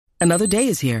Another day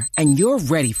is here, and you're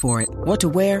ready for it. What to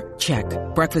wear? Check.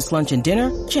 Breakfast, lunch, and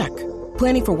dinner? Check.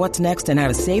 Planning for what's next and how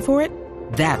to save for it?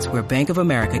 That's where Bank of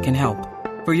America can help.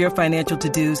 For your financial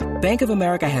to-dos, Bank of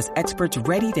America has experts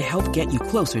ready to help get you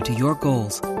closer to your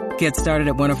goals. Get started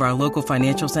at one of our local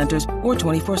financial centers or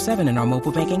 24/7 in our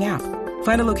mobile banking app.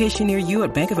 Find a location near you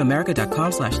at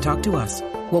bankofamerica.com/talktous.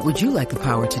 What would you like the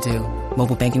power to do?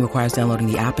 Mobile banking requires downloading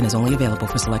the app and is only available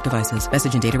for select devices.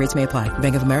 Message and data rates may apply.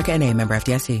 Bank of America N.A., member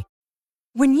FDIC.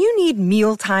 When you need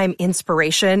mealtime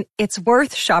inspiration, it's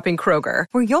worth shopping Kroger,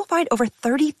 where you'll find over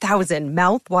 30,000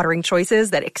 mouth-watering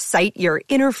choices that excite your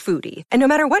inner foodie. And no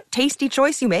matter what tasty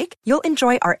choice you make, you'll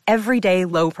enjoy our everyday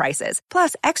low prices,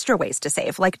 plus extra ways to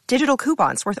save, like digital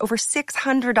coupons worth over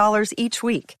 $600 each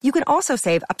week. You can also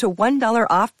save up to $1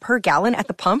 off per gallon at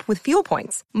the pump with fuel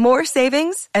points. More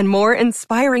savings and more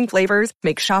inspiring flavors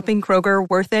make shopping Kroger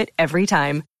worth it every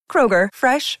time. Kroger,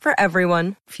 fresh for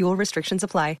everyone. Fuel restrictions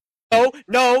apply.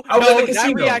 No.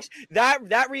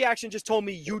 That reaction just told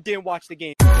me you didn't watch the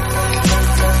game.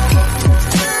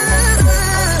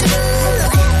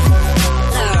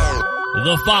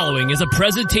 The following is a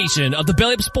presentation of the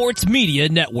Belly Up Sports Media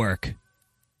Network.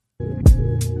 Let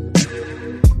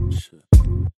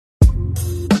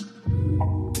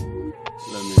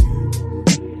me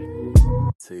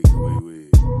take away with.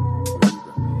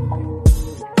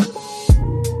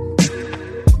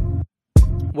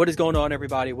 What is going on,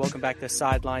 everybody? Welcome back to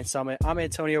Sideline Summit. I'm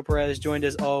Antonio Perez, joined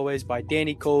as always by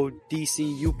Danny Code, DC,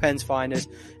 UPenn's finest,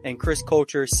 and Chris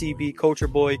Culture, CB Culture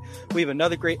Boy. We have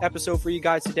another great episode for you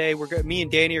guys today. Me and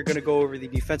Danny are going to go over the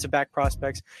defensive back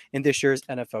prospects in this year's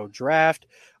NFL Draft.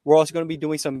 We're also going to be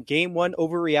doing some Game 1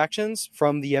 overreactions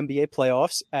from the NBA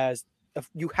playoffs, as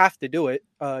you have to do it.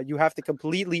 You have to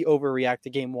completely overreact to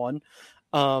Game 1.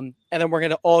 And then we're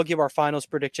going to all give our finals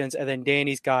predictions, and then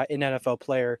Danny's got an NFL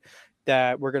player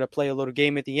that we're going to play a little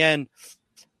game at the end.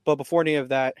 But before any of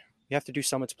that, you have to do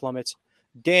summits, plummets.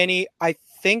 Danny, I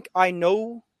think I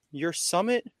know your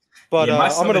summit, but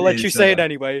I'm going to let you say it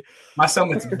anyway. My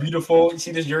summit's beautiful. You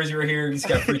see this jersey right here? He's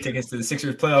got free tickets to the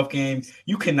Sixers playoff game.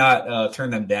 You cannot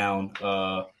turn them down.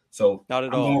 So not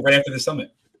at I'm all. going right after the summit.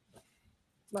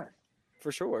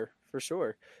 For sure.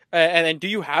 And then do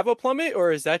you have a plummet,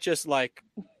 or is that just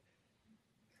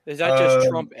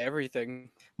trump everything?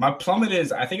 My plummet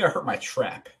is, I think I hurt my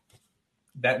trap.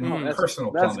 That's personal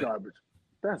plummet. That's garbage.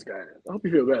 That's garbage. I hope you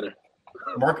feel better.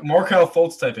 Markelle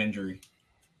Fultz type injury.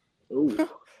 Ooh.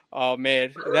 Oh,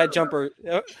 man. That jumper.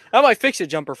 I might fix a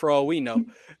jumper for all we know.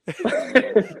 All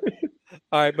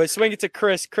right, but swing it to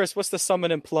Chris. Chris, what's the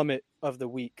summit and plummet of the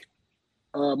week?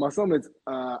 My summit's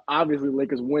obviously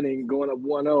Lakers winning, going up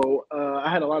 1-0. I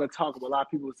had a lot of talk with a lot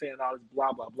of people saying all this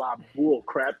blah, blah, blah, bull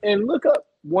crap. And look up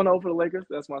 1-0 for the Lakers.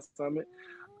 That's my summit.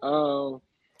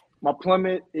 My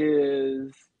plummet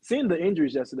is seeing the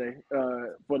injuries yesterday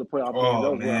for the playoff.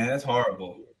 Oh, man, that's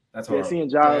horrible. That's horrible. Seeing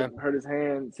Ja hurt his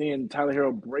hand, seeing Tyler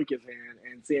Hero break his hand,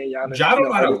 and seeing Giannis. Ja don't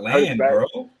know how to land, bro.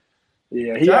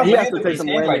 Yeah, he has to take some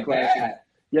landing classes.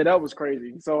 Yeah, that was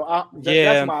crazy. So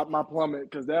that's my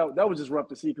plummet, because that was just rough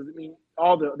to see. Because I mean,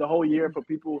 all the whole year for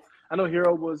people. I know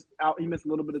Hero was out; he missed a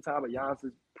little bit of time, but Giannis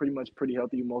is pretty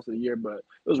healthy most of the year. But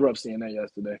it was rough seeing that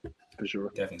yesterday, for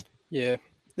sure. Definitely. Yeah,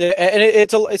 and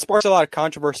it sparks a lot of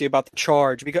controversy about the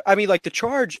charge, because I mean, like, the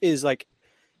charge is like,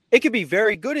 it could be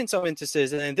very good in some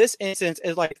instances, and in this instance,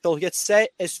 it's like they'll get set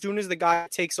as soon as the guy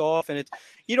takes off, and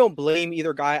you don't blame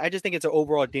either guy. I just think it's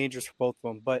overall dangerous for both of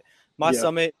them. But my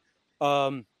summit.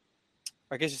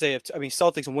 I guess you say,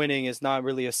 Celtics winning is not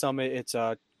really a summit. It's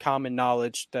common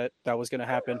knowledge that was going to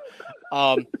happen.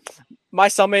 My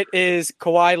summit is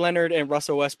Kawhi Leonard and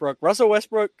Russell Westbrook.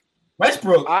 Westbrook?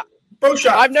 Bro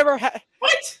shot. I've never had.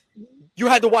 What? You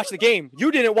had to watch the game.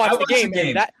 You didn't watch the game.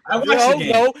 I watched the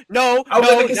game. No.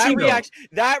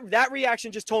 That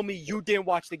reaction just told me you didn't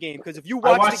watch the game. Because if you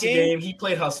watched the game, he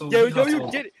played hustle. You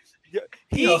did.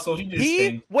 He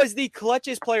was the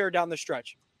clutchest player down the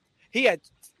stretch. He had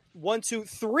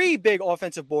 3 big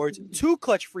offensive boards, 2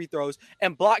 clutch free throws,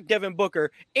 and blocked Devin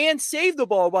Booker and saved the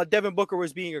ball while Devin Booker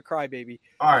was being a crybaby.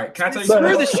 All right, can I tell you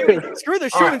Screw the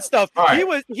shooting stuff.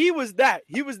 Right. He was that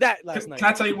last night. Can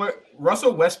I tell you what?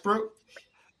 Russell Westbrook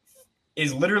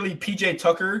is literally PJ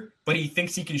Tucker, but he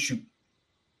thinks he can shoot.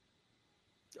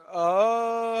 He's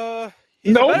a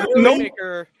better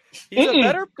playmaker. He's a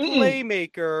better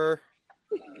playmaker.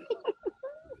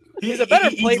 He's a better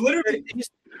playmaker.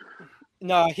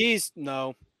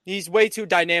 He's way too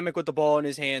dynamic with the ball in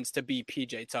his hands to be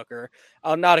PJ Tucker.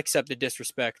 I'll not accept the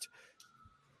disrespect.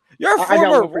 You're a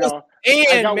former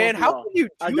man. How can you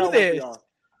do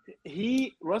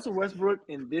this? Russell Westbrook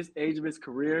in this age of his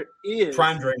career is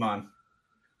prime Draymond.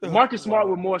 Marcus Smart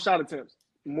with more shot attempts,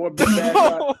 more big bad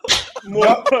shots.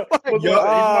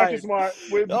 Marcus Smart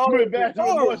with bad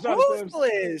more shot attempts.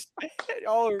 Ruthless.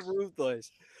 Y'all are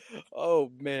ruthless.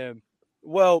 Oh man.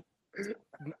 Well,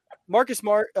 Marcus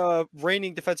Smart,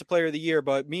 reigning defensive player of the year,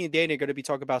 but me and Danny are going to be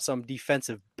talking about some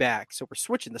defensive backs. So we're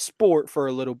switching the sport for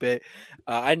a little bit.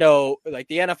 I know like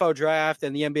the NFL draft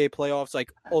and the NBA playoffs,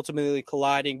 like ultimately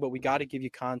colliding, but we got to give you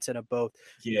content of both.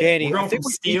 Yeah, Danny, we're going from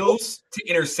steals to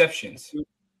interceptions.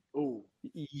 Ooh.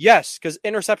 Yes, because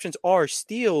interceptions are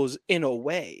steals in a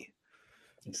way.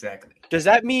 Exactly. Does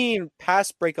that mean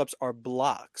pass breakups are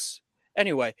blocks?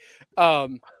 Anyway,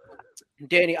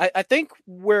 Danny, I think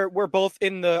we're both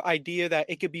in the idea that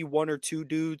it could be one or two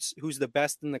dudes who's the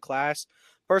best in the class.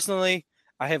 Personally,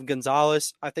 I have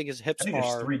Gonzalez. I think his hips there's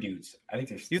are 3 dudes. I think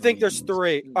there's. You think there's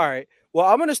 3? All right. Well,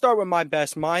 I'm going to start with my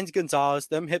best. Mine's Gonzalez.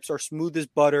 Them hips are smooth as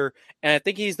butter, and I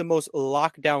think he's the most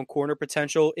lockdown corner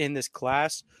potential in this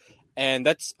class. And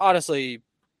that's honestly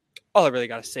all I really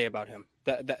got to say about him.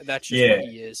 That's just what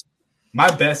he is. My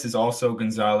best is also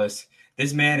Gonzalez.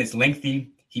 This man is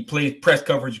lengthy. He plays press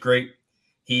coverage great.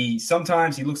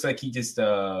 Sometimes he looks like he just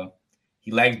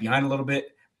he lags behind a little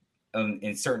bit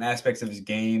in certain aspects of his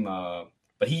game.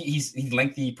 But he's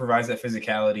lengthy. He provides that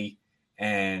physicality,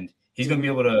 and he's going to be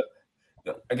able to.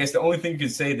 I guess the only thing you can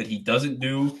say that he doesn't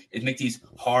do is make these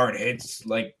hard hits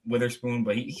like Witherspoon,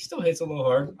 but he still hits a little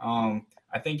hard.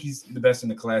 I think he's the best in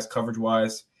the class coverage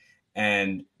wise,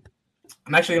 and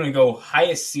I'm actually going to go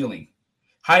highest ceiling.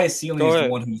 Highest ceiling is the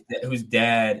one whose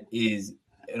dad is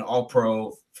an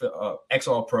All-Pro,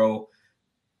 ex-All-Pro.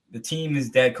 The team his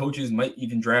dad coaches might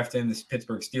even draft him. This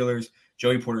Pittsburgh Steelers.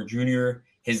 Joey Porter Jr.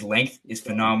 His length is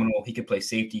phenomenal. He could play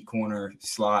safety, corner,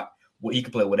 slot. He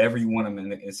could play whatever you want him in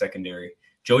the secondary.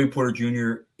 Joey Porter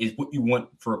Jr. is what you want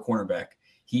for a cornerback.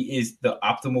 He is the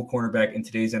optimal cornerback in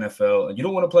today's NFL, and you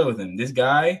don't want to play with him. This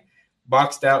guy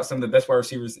boxed out some of the best wide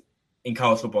receivers in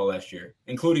college football last year,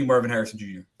 including Marvin Harrison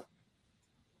Jr.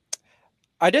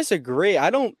 I disagree. I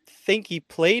don't think he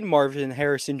played Marvin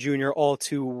Harrison Jr. all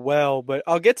too well, but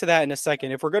I'll get to that in a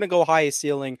second. If we're going to go highest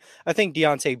ceiling, I think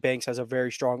Deonte Banks has a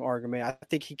very strong argument. I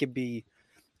think he could be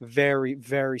very,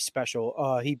 very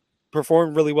special. He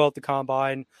performed really well at the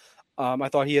Combine. I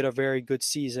thought he had a very good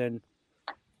season.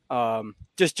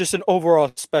 Just an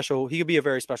overall special. He could be a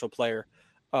very special player.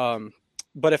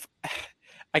 But if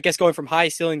I guess going from high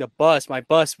ceiling to bust, my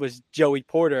bust was Joey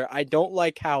Porter. I don't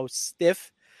like how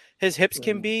stiff his hips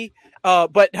can be.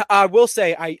 But I will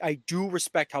say I do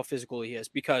respect how physical he is,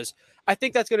 because I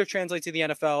think that's going to translate to the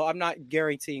NFL. I'm not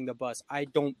guaranteeing the bust. I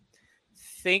don't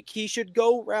think he should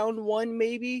go round 1,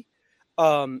 maybe.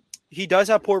 He does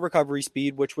have poor recovery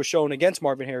speed, which was shown against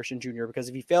Marvin Harrison Jr., because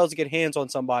if he fails to get hands on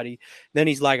somebody, then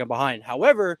he's lagging behind.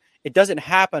 However, it doesn't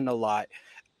happen a lot.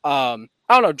 I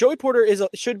don't know. Joey Porter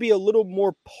should be a little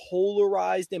more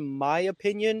polarized, in my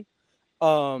opinion.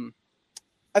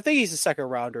 I think he's a second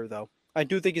rounder, though. I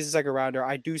do think he's a second rounder.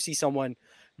 I do see someone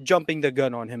jumping the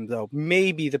gun on him, though.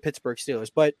 Maybe the Pittsburgh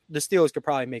Steelers, but the Steelers could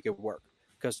probably make it work,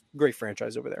 because great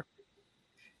franchise over there.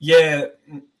 Yeah,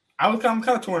 I'm kind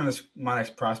of torn on my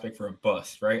next prospect for a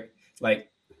bust, right?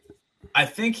 Like, I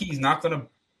think he's not going to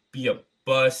be a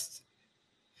bust,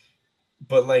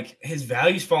 but like his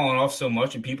value's fallen off so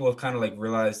much, and people have kind of like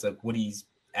realized like what he's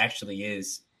actually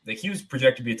is. Like, he was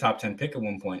projected to be a top 10 pick at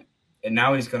one point, and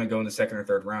now he's going to go in the second or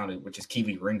third round, which is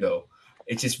Kelee Ringo.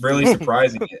 It's just really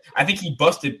surprising. I think he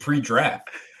busted pre-draft.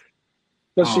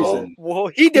 That's what she said. Well,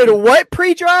 he did a what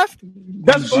pre-draft?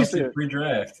 That's what she said.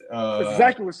 Pre-draft. That's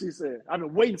exactly what she said. I've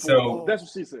been waiting for it. That's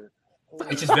what she said.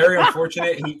 It's just very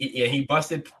unfortunate. He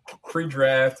busted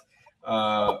pre-draft.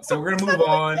 So we're gonna move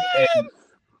on. And...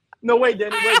 No, wait,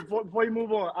 Danny. Wait, before you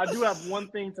move on, I do have one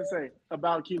thing to say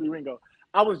about Kelee Ringo.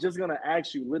 I was just gonna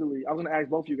ask you, literally, I was gonna ask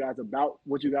both of you guys about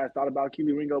what you guys thought about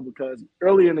Kelee Ringo, because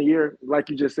earlier in the year, like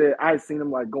you just said, I had seen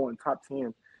him like going top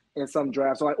 10 in some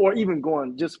drafts, so like, or even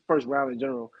going just first round in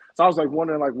general. So I was like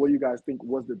wondering like what you guys think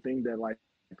was the thing that like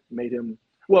made him.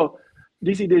 Well,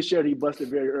 DC did share that he busted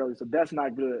very early, so that's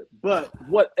not good. But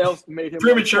what else made him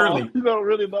prematurely? You don't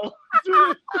really know.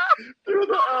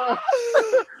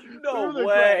 No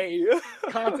way.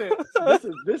 Content.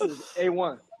 This is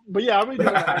A1. But yeah, I really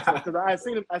didn't ask him, because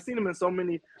I seen him in so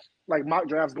many like mock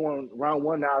drafts going round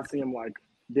 1. Now I see him like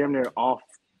damn near off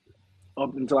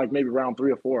up until like maybe round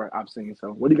 3 or 4. I've seen. So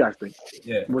what do you guys think?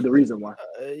 Yeah, what the reason why?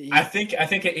 I think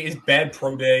it is bad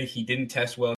pro day. He didn't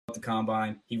test well at the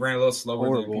Combine. He ran a little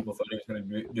slower than people thought he was going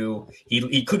to do.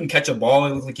 He couldn't catch a ball.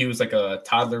 It looked like he was like a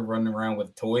toddler running around with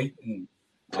a toy. And,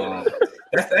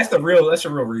 that's the real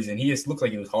reason. He just looked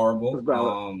like he was horrible.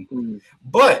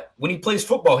 But when he plays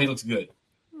football, he looks good.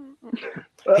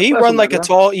 He That's run what like a matters.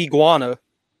 tall iguana.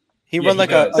 He Yeah, run he like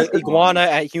does. a iguana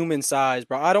at human size,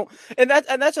 bro. I don't, and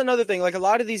that's another thing. Like a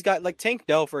lot of these guys, like Tank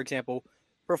Dell, for example,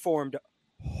 performed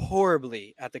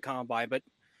horribly at the combine, but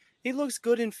he looks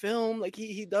good in film. Like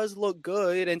he does look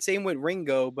good, and same with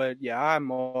Ringo. But yeah,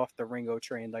 I'm off the Ringo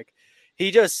train. Like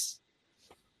he just,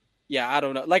 yeah, I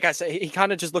don't know. Like I said, he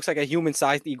kind of just looks like a human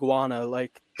sized iguana.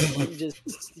 Like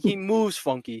he moves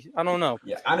funky. I don't know.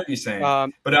 Yeah, I know what you're saying.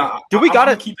 Um, But do we I'm got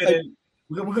gonna it? keep it in.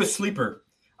 We're gonna go sleeper.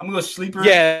 I'm gonna go sleeper.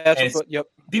 Yeah, that's and what. Yep.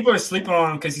 people are sleeping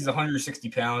on him because he's 160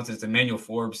 pounds. It's Emmanuel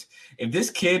Forbes. If this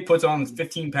kid puts on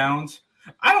 15 pounds,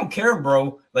 I don't care,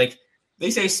 bro. Like they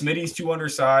say, Smitty's too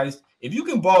undersized. If you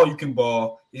can ball, you can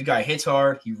ball. This guy hits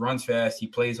hard. He runs fast. He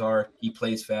plays hard. He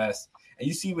plays fast. And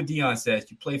you see what Dion says: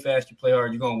 you play fast, you play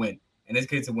hard, you're gonna win. And this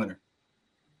kid's a winner.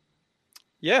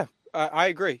 Yeah, I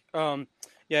agree. Yeah,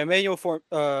 Emmanuel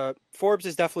Forbes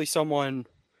is definitely someone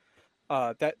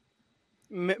that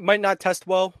might not test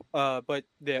well, but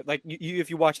yeah, like you if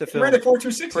you watch the He film, ran a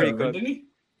 4.26, pretty though, good. didn't he?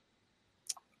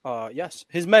 Yes,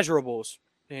 his measurables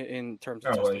in terms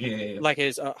of testing, yeah. like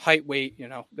his height, weight,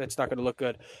 that's not going to look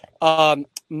good.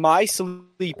 My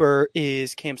sleeper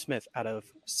is Cam Smith out of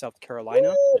South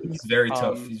Carolina. He's very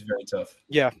tough. He's very tough.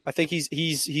 Yeah, I think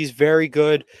he's very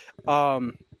good.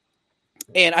 And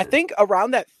I think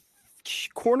around that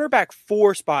cornerback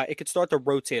 4 spot, it could start to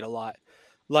rotate a lot.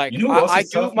 Like You know who else I is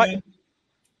do tough, man?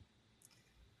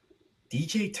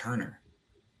 DJ Turner.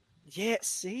 Yeah,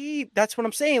 see, that's what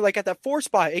I'm saying. Like at that 4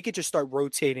 spot, it could just start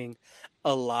rotating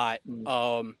a lot.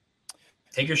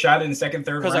 Take your shot in the second,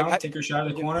 third 'Cause, round. like, Take your shot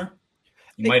at the corner.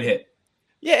 You might hit.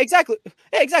 Yeah, exactly.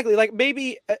 Yeah, exactly. Like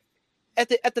maybe at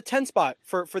the 10 spot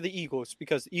for the Eagles,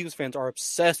 because Eagles fans are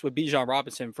obsessed with Bijan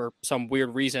Robinson for some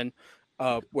weird reason.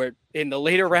 Where in the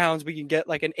later rounds we can get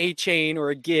like an A-Chain or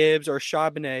a Gibbs or a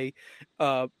Charbonnet.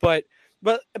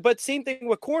 But same thing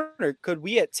with corner. Could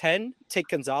we at 10 take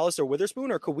Gonzalez or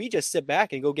Witherspoon, or could we just sit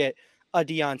back and go get a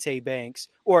Deontay Banks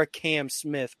or a Cam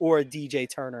Smith or a DJ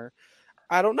Turner?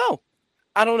 I don't know.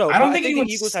 I don't think the anyone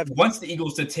Eagles have. wants the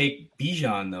Eagles to take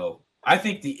Bijan, though. I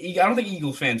don't think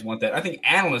Eagles fans want that. I think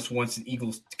analysts want the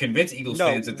Eagles to convince Eagles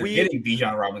fans that they're getting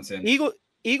Bijan Robinson.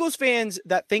 Eagles fans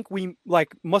that think we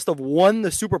must have won the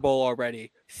Super Bowl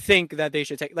already think that they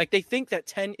should take, like, they think that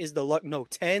 10 is the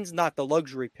 10's not the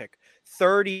luxury pick.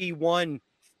 31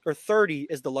 or 30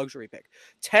 is the luxury pick.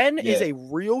 10 is a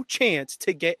real chance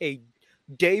to get a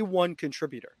day one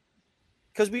contributor.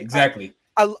 Because Exactly.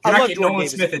 I You're not love getting Jordan Nolan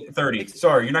Davis. Smith at 30.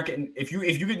 Sorry, you're not getting if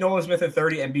you get Nolan Smith at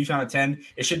 30 and Bijan at 10,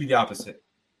 it should be the opposite.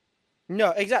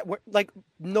 No, exactly. Like,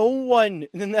 no one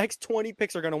in the next 20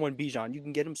 picks are going to win Bijan. You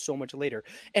can get him so much later.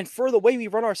 And for the way we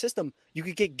run our system, you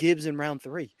could get Gibbs in round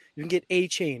 3. You can get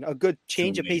A-Chain, a good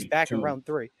change of pace back in round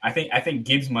 3. I think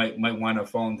Gibbs might wind up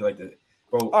falling to like the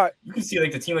bro. All right. You can see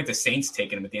like the team like the Saints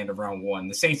taking him at the end of round 1.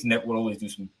 The Saints net would always do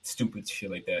some stupid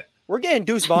shit like that. We're getting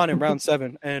Deuce Vaughn in round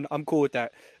 7, and I'm cool with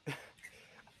that.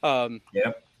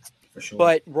 Yep, for sure.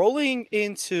 But rolling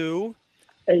into.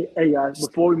 Hey guys,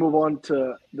 before we move on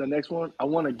to the next one, I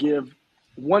want to give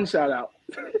one shout out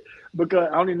because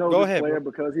I only know this player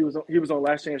because he was on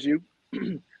Last Chance U.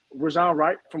 Rajon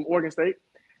Wright from Oregon State.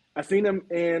 I've seen him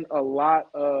in a lot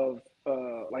of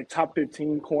like top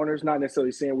 15 corners, not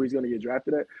necessarily saying where he's going to get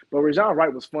drafted at, but Rajon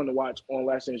Wright was fun to watch on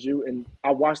Last Chance U, and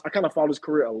I kind of followed his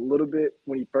career a little bit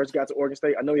when he first got to Oregon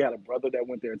State. I know he had a brother that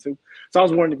went there too, so I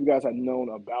was wondering if you guys had known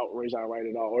about Rajon Wright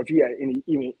at all, or if he had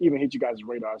even hit you guys'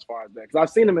 radar as far as that, because I've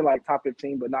seen him in like top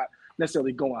 15, but not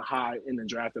necessarily going high in the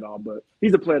draft at all. But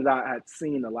he's a player that I had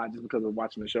seen a lot just because of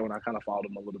watching the show, and I kind of followed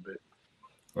him a little bit.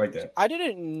 Like that. I didn't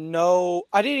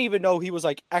even know he was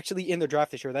like actually in the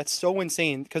draft this year. That's so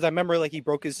insane, because I remember like he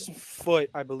broke his foot,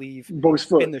 I believe,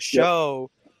 in the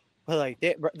show. Yep. But like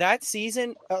that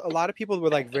season, a lot of people were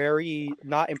like very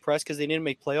not impressed because they didn't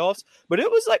make playoffs. But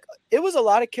it was a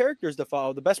lot of characters to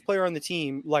follow. The best player on the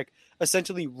team like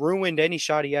essentially ruined any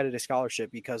shot he had at a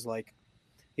scholarship because like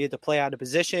he had to play out of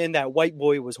position. That white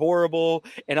boy was horrible.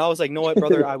 And I was like, no, what,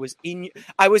 brother, I was in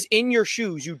your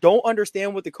shoes. You don't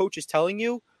understand what the coach is telling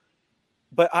you,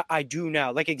 but I do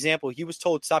now. Like, example, he was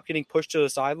told stop getting pushed to the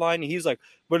sideline. And he's like,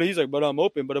 but I'm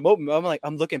open.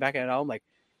 I'm looking back at it now. I'm like,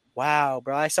 wow,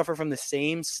 bro, I suffer from the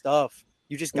same stuff.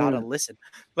 You just got to listen.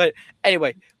 But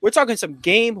anyway, we're talking some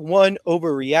game 1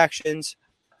 overreactions.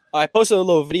 I posted a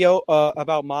little video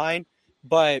about mine,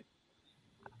 but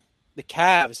the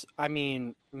Cavs, I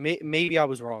mean, maybe I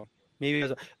was wrong.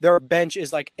 Their bench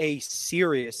is like a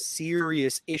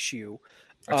serious issue.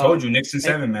 I told you, Knicks in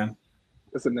 7, man.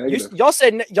 That's a negative. Y'all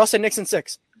said Knicks in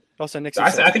 6. Y'all said Knicks in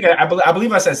 6. I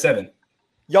believe I said 7.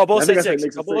 Y'all both said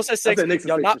 6. Y'all both said 6.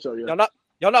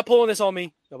 Y'all not pulling this on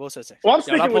me. Y'all both said 6. Well, I'm Y'all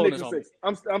sticking not with pulling Knicks this in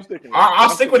on me. 6. I'm sticking. I'll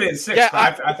stick with it in 6. Yeah,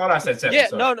 I thought I said 7. Yeah,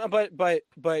 sorry.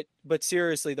 no, but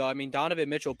seriously though, I mean, Donovan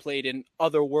Mitchell played an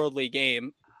otherworldly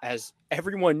game, as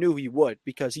everyone knew he would,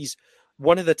 because he's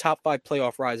one of the top 5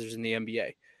 playoff risers in the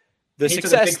NBA. The He took a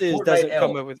success big Fortnite doesn't L.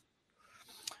 come up with.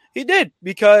 He did,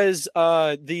 because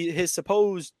his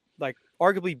supposed, like,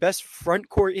 arguably best front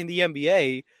court in the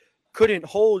NBA couldn't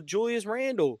hold Julius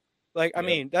Randle. Like, I Yep.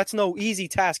 mean, that's no easy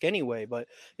task anyway. But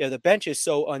yeah, the bench is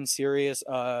so unserious.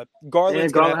 Garland's And gonna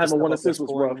Garland have to having step one up their assist was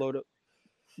scoring rough. load up.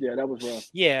 Yeah, that was rough.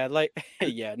 Yeah, like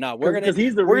yeah, no, we're Because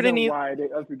he's the we're gonna reason need. why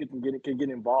they can get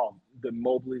involved. The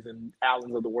Mobleys and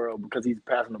Allens of the world, because he's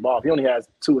passing the ball. If he only has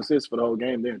 2 assists for the whole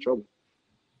game, they're in trouble.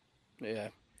 Yeah,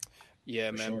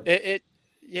 man. Sure.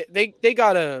 Yeah, they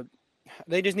gotta.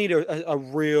 They just need a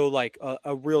real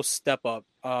a real step up.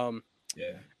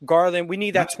 Yeah. Garland, we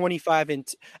need that 25 and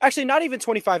actually not even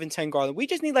 25 and 10 Garland. We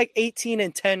just need like 18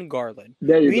 and 10 Garland.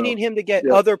 There you We go. need him to get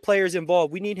Yeah. other players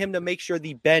involved. We need him to make sure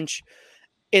the bench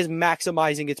is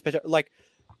maximizing its potential. Like,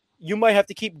 you might have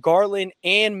to keep Garland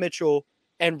and Mitchell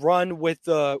and run with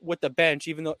the bench,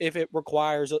 even though if it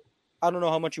requires, I don't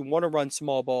know how much you want to run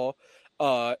small ball.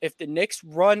 If the Knicks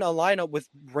run a lineup with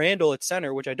Randall at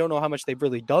center, which I don't know how much they've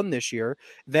really done this year,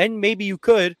 then maybe you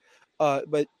could.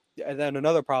 But and then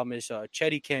another problem is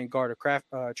Chetty can't guard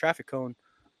a traffic cone.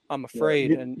 I'm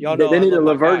afraid, and y'all know they I need a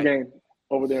love my Levert guy. game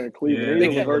over there in Cleveland. Yeah, they they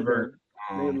need a get Levert Levert.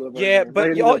 game. They need a Levert Yeah, game. but They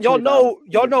need y'all a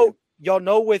 25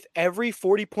 know, with every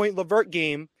 40-point Levert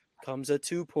game comes a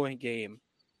 2-point game.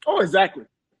 Oh, exactly.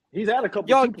 He's had a couple.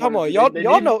 Y'all, 2-pointers. come on, They y'all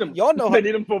need know, him. y'all know. They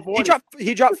need him for 40.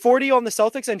 He dropped 40 on the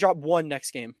Celtics and dropped 1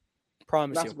 next game.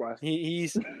 Promise Not you. surprised.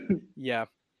 He's yeah.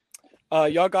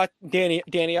 Y'all got Danny.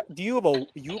 Do you have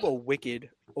a wicked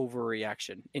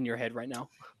overreaction in your head right now?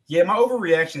 Yeah, my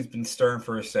overreaction's been stirring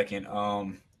for a second.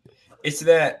 It's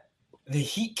that the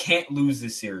Heat can't lose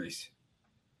this series.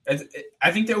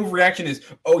 I think the overreaction is,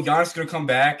 Giannis is gonna come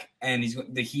back and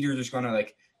the Heat are just gonna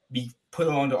like be put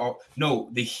on to all. No,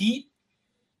 the Heat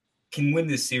can win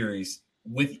this series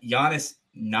with Giannis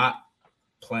not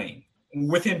playing,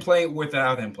 with him playing,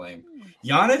 without him playing.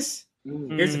 Giannis.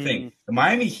 Here's the thing: the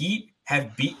Miami Heat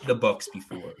have beat the Bucks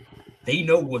before. They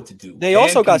know what to do. They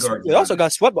also got swept. They also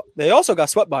got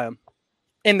swept by him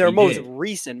in their most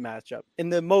recent matchup, in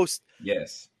the most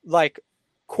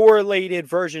correlated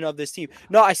version of this team.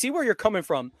 No, I see where you're coming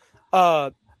from,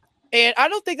 and I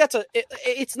don't think that's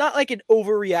it's not like an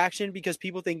overreaction because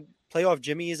people think playoff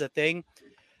Jimmy is a thing.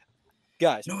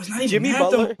 Guys, no, it's not even Jimmy that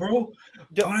Butler, though, bro.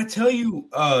 When I tell you,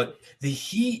 the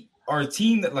Heat are a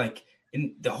team that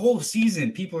in the whole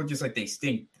season, people are just like they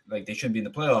stink, like they shouldn't be in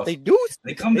the playoffs. They do.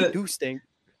 They do stink.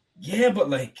 Yeah,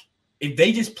 but if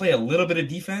they just play a little bit of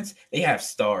defense, they have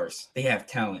stars. They have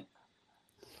talent.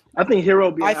 I think Hero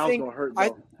being out is gonna hurt.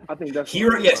 Though. I think that's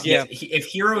Hero. Yes. If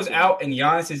Hero's out and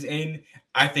Giannis is in,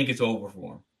 I think it's over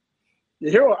for him.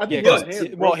 The Hero. I think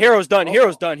Hero's done.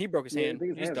 Hero's done. He broke his hand. I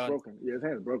think his hand's done. broken. Yeah, his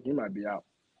hand's broken. He might be out.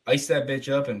 Ice that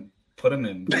bitch up and put him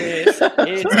in. It's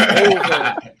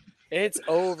over. It's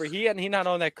over. He not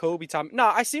on that Kobe time. No,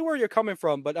 I see where you're coming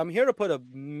from, but I'm here to put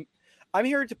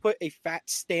a fat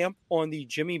stamp on the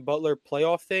Jimmy Butler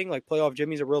playoff thing. Like, playoff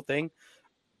Jimmy's a real thing.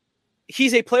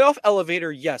 He's a playoff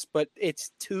elevator, yes, but it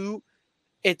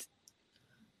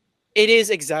is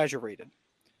exaggerated.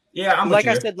 Yeah, I'm like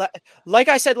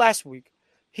I said last week,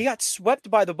 he got swept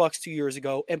by the Bucks 2 years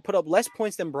ago and put up less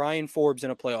points than Brian Forbes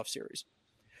in a playoff series.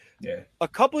 Yeah. A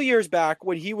couple of years back,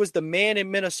 when he was the man in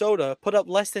Minnesota, put up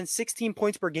less than 16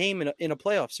 points per game in a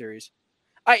playoff series.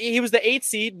 He was the 8th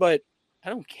seed, but I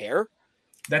don't care.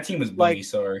 That team was boogie,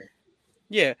 sorry.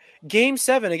 Yeah. Game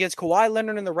 7 against Kawhi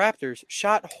Leonard and the Raptors,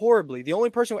 shot horribly. The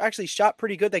only person who actually shot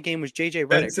pretty good that game was JJ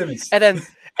Redick. And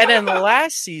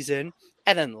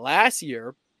then last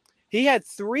year, he had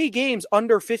 3 games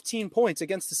under 15 points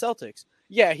against the Celtics.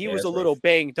 Yeah, he was a little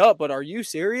banged up, but are you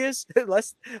serious?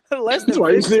 less than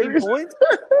 15 points?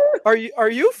 Are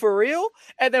you for real?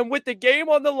 And then with the game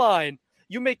on the line,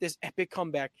 you make this epic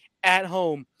comeback at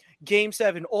home. Game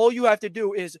 7, all you have to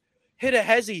do is hit a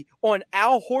hezzy on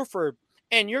Al Horford,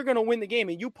 and you're going to win the game.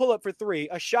 And you pull up for 3,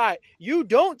 a shot you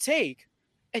don't take,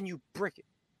 and you brick it.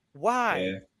 Why?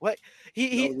 Yeah. What?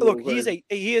 He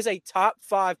is a top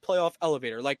 5 playoff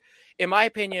elevator. Like, in my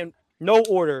opinion, no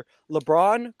order: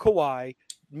 LeBron, Kawhi,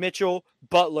 Mitchell,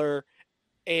 Butler,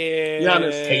 and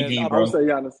Giannis. KD, bro. I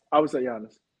would say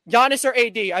Giannis. Giannis or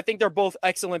AD. I think they're both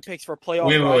excellent picks for playoff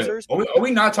risers. Are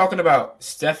we not talking about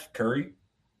Steph Curry?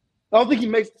 I don't think he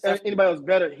makes anybody else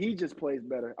better. He just plays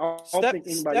better. I don't think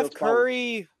anybody else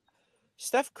follows.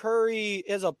 Steph Curry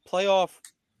is a playoff.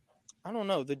 I don't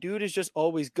know. The dude is just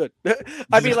always good.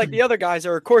 I mean, like the other guys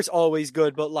are, of course, always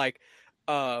good, but like,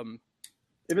 I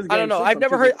don't know. I've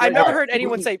never heard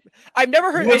anyone say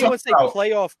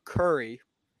playoff Curry.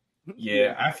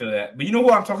 Yeah, I feel that. But you know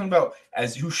what I'm talking about?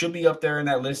 As who should be up there in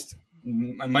that list?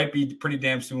 It might be pretty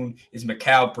damn soon. Is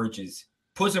Mikal Bridges?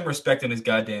 Put some respect on his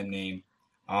goddamn name.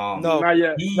 No, not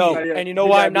yet. No, and you know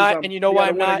why I'm not. And you know why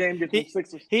I'm not.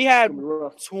 He had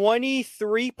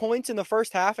 23 points in the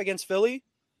first half against Philly,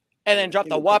 and then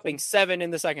dropped a whopping 7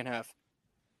 in the second half.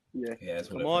 Yeah.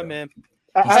 Come on, man.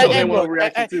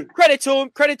 Credit to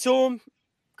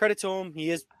him.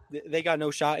 They got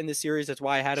no shot in this series. That's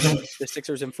why I had him the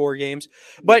Sixers in 4 games.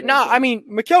 But I mean,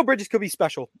 Mikal Bridges could be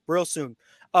special real soon.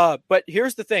 But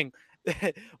here's the thing: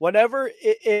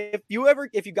 if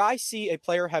you guys see a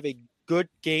player have a good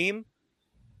game,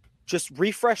 just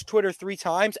refresh Twitter 3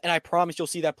 times, and I promise you'll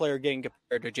see that player getting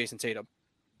compared to Jason Tatum.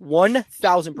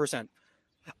 1,000%.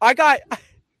 I got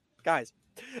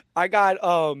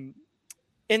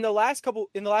in the last couple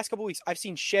weeks, I've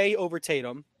seen Shea over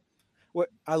Tatum.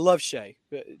 I love Shea.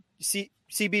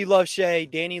 CB loves Shea.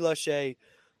 Danny loves Shea.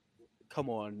 Come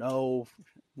on, no.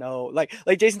 Like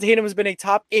Jason Tatum has been a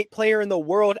top 8 player in the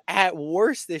world at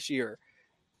worst this year.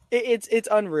 It's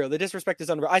unreal. The disrespect is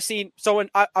unreal. I seen someone.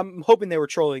 I'm hoping they were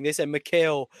trolling. They said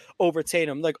Mikal over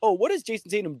Tatum. Like, oh, what does Jason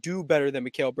Tatum do better than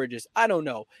Mikal Bridges? I don't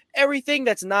know. Everything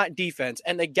that's not defense,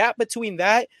 and the gap between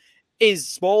that is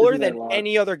smaller than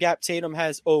any other gap Tatum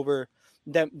has over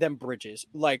them Bridges.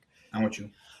 Like, I want you.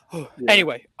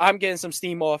 Anyway, I'm getting some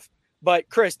steam off. But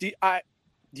Chris, do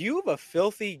you have a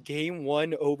filthy game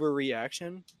 1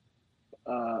 overreaction?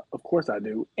 Of course I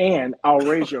do. And I'll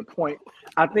raise your point.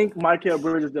 I think Mikal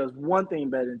Bridges does one thing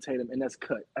better than Tatum, and that's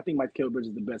cut. I think Mikal Bridges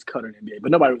is the best cutter in the NBA,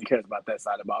 but nobody really cares about that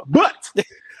side about it. But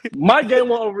my game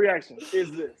 1 overreaction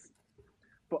is this.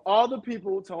 For all the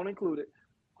people, Tone included,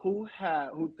 who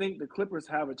think the Clippers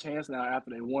have a chance now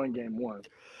after they won game 1.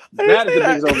 That is the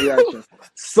biggest overreaction.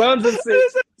 Suns and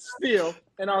 6 still,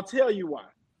 and I'll tell you why.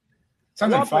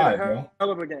 Suns and 5, bro.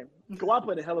 Hell of a game. Kawhi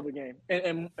played a hell of a game.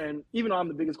 And even though I'm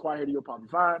the biggest Kawhi hater you'll probably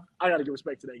find, I got to give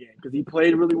respect to that game because he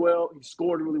played really well. He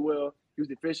scored really well. He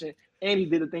was efficient. And he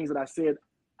did the things that I said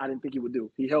I didn't think he would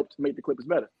do. He helped make the Clippers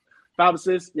better. 5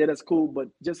 assists, yeah, that's cool. But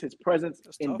just his presence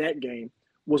in that game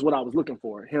was what I was looking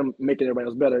for. Him making everybody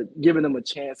else better, giving them a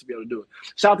chance to be able to do it.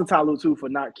 Shout out to Ty Lue, too, for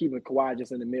not keeping Kawhi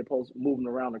just in the mid-post, moving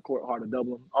around the court hard to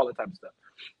double him, all that type of stuff.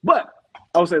 But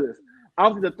I will say this. I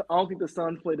don't think the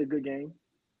Suns played a good game,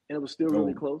 and it was still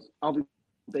really close. I don't think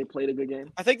they played a good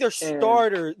game. I think their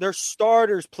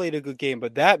starters played a good game,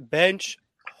 but that bench,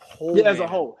 as a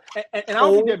whole. And I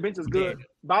don't think their bench is good,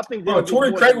 but I think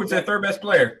Torrey Craig was their 3rd best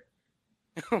player.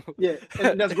 Yeah,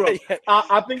 and that's gross.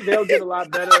 I think they'll get a lot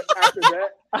better after that.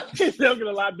 I think they'll get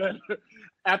a lot better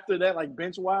after that, like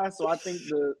bench wise. So I think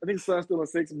Suns still in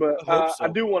 6, but I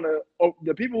do want to.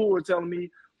 The people who were telling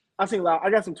me, I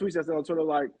got some tweets that said on Twitter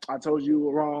like, "I told you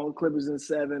were wrong. Clippers in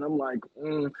 7." I'm like,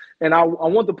 and I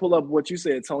want to pull up what you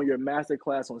said, Tony, your master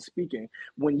class on speaking.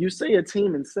 When you say a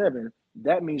team in 7,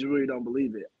 that means you really don't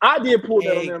believe it. I did pull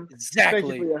that on them. Exactly.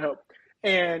 Thank you for your help.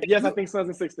 And yes, I think Suns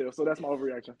in 6 still. So that's my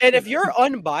overreaction. And if you're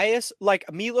unbiased,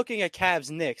 like me looking at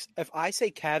Cavs Knicks, if I say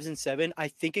Cavs in 7, I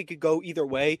think it could go either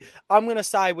way. I'm gonna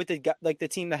side with the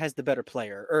team that has the better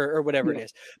player or whatever it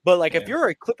is. But like if you're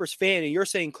a Clippers fan and you're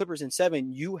saying Clippers in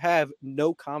 7, you have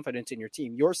no confidence in your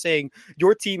team. You're saying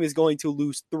your team is going to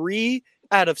lose 3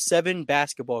 out of 7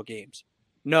 basketball games.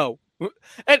 No.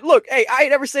 And look, hey, I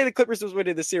never say the Clippers was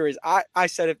winning the series. I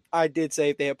said it. I did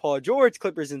say if they had Paul George,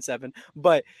 Clippers in 7,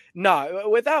 but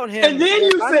without him. And then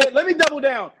you said, let me double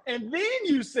down. And then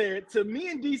you said to me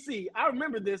in DC, I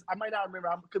remember this. I might not remember.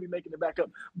 I could be making it back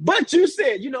up. But you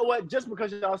said, you know what? Just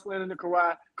because y'all slandering the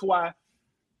Kawhi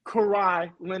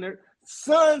Leonard.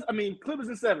 Clippers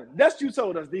in 7. That's what you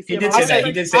told us, DC. He did say that.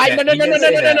 He did say that.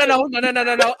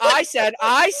 No. I said.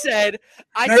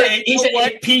 He said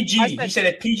at PG. He said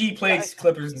at PG plays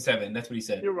Clippers in 7. That's what he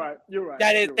said. You're right.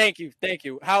 That is. Thank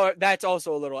you. How that's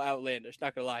also a little outlandish.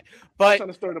 Not gonna lie, but trying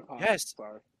to stir the pot. Yes.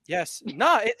 Sorry. Yes.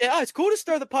 It's cool to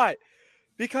stir the pot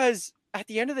because at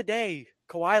the end of the day,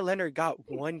 Kawhi Leonard got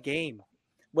 1 game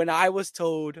when I was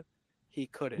told he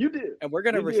couldn't. You did, and we're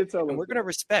gonna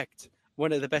respect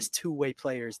one of the best 2-way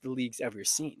players the league's ever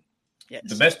seen. Yes.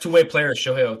 The best 2-way player is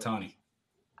Shohei Ohtani.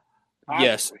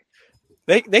 Yes.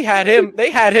 They had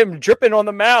him dripping on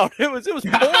the mound. It was pouring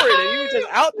and he was just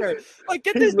out there. Like,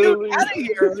 get this dude out of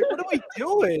here. Like, what are we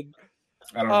doing?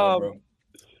 I don't know,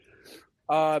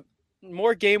 bro.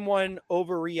 game one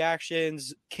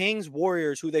overreactions. Kings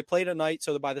Warriors, who they play tonight,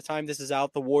 so that by the time this is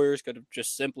out, the Warriors could have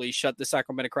just simply shut the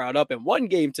Sacramento crowd up and won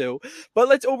game two. But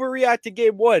let's overreact to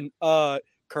game one.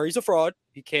 Curry's a fraud.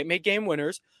 He can't make game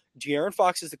winners. De'Aaron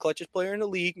Fox is the clutchest player in the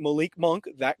league. Malik Monk,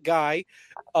 that guy.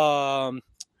 Domantas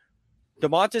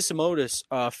Sabonis,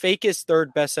 fakest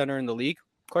third best center in the league?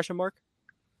 Question mark.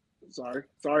 Sorry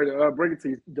to break it to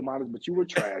you, Demontis, but you were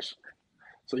trash.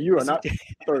 So you are not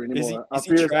third anymore. Is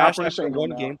he trash after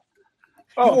one game?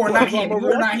 Oh, you are not him. You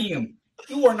are not him.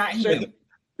 You are not him.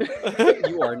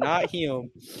 You are not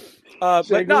him.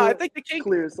 But no, I think the Kings.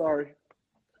 Clear. Sorry.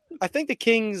 I think the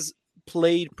Kings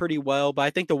played pretty well, but I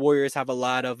think the Warriors have a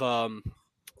lot of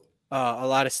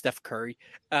Steph Curry.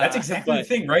 That's exactly the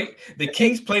thing, right? The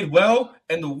Kings played well,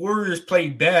 and the Warriors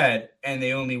played bad, and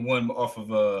they only won off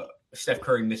of Steph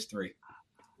Curry missed three.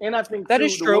 And I think that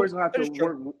is the true. Warriors will have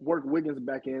to work Wiggins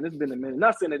back in. It's been a minute.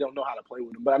 Not saying they don't know how to play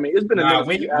with him, but I mean, it's been a minute.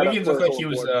 Wiggins looked like he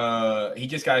was. He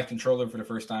just got his controller for the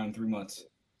first time in 3 months.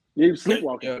 Yeah, he was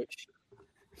sleepwalking.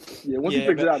 Yeah, once he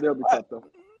figures it out, they'll be tough though.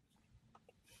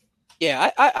 Yeah,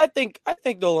 I think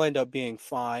they'll end up being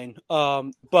fine.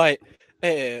 But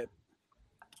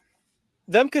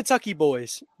them Kentucky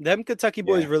boys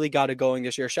really got it going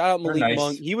this year. Shout out Malik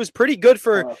Monk. He was pretty good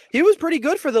for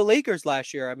the Lakers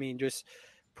last year. I mean, just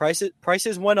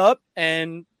prices went up,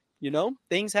 and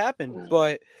things happen.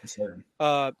 But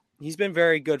he's been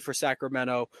very good for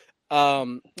Sacramento.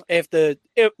 The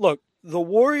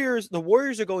Warriors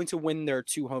are going to win their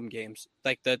 2 home games,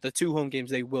 like the 2 home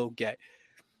games they will get.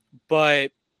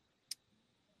 But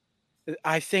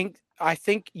I think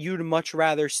you'd much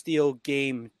rather steal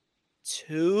game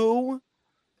 2.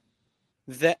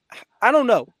 I don't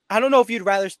know if you'd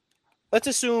rather. Let's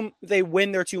assume they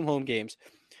win their 2 home games.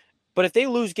 But if they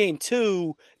lose game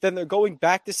 2, then they're going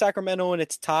back to Sacramento and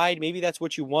it's tied. Maybe that's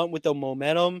what you want with the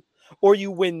momentum. Or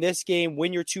you win this game,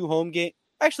 win your 2 home game.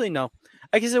 Actually, no.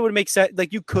 I guess it would make sense.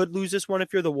 Like, you could lose this one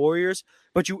if you're the Warriors,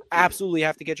 but you absolutely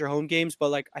have to get your home games. But,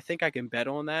 like, I think I can bet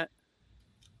on that.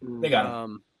 They got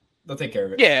it. They'll take care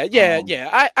of it.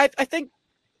 Yeah. I think.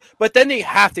 But then they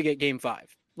have to get game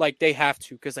 5. Like, they have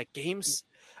to. Because, like, games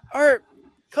are.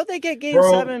 Could they get game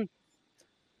 7?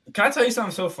 Can I tell you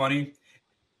something so funny?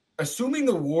 Assuming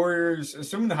the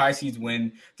high seeds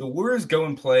win, the Warriors go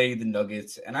and play the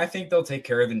Nuggets, and I think they'll take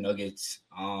care of the Nuggets.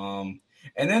 And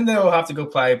then they'll have to go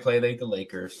play like the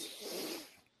Lakers.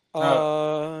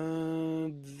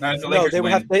 No,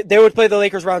 they would play the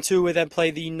Lakers round 2 and then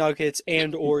play the Nuggets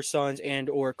and or Suns and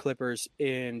or Clippers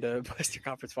in the Western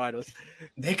Conference Finals.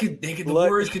 The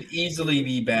Warriors could easily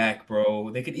be back,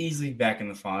 bro. They could easily be back in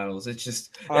the finals. It's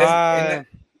just I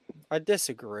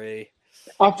disagree.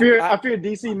 I fear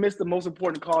DC missed the most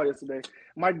important call yesterday.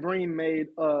 Mike Breen made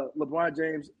LeBron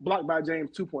James blocked by James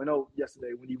 2.0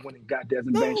 yesterday when he went and got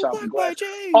Desmond Bain shot from glass.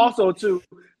 Also, too,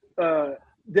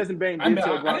 Desmond Bain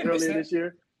told Bron earlier this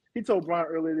year. He told Bron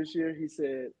earlier this year. He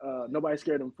said nobody's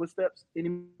scared of him footsteps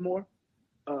anymore.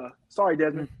 Sorry,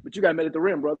 Desmond, but you got met at the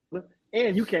rim, brother,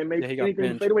 and you can't make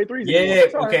anything fadeaway threes. Yeah,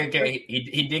 okay.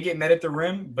 He did get met at the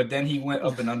rim, but then he went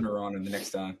up and under on him the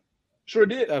next time. Sure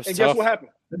did. And tough. Guess what happened?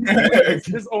 This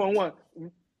is 0-1.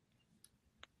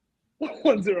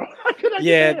 1-0.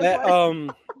 Yeah,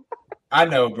 that I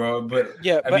know, bro, but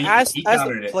as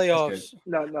the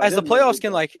playoffs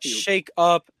can like shake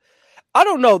up, I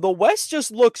don't know. The West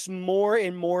just looks more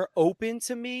and more open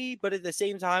to me, but at the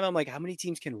same time, I'm like, how many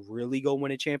teams can really go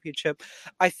win a championship?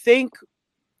 I think.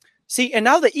 See, and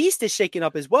now the East is shaking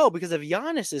up as well because if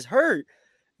Giannis is hurt,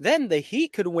 then the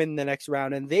Heat could win the next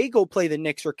round and they go play the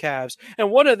Knicks or Cavs. And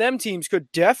one of them teams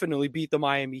could definitely beat the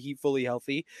Miami Heat fully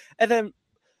healthy. And then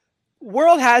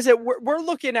world has it, we're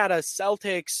looking at a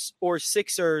Celtics or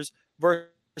Sixers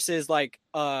versus like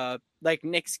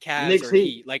Knicks, Cavs, or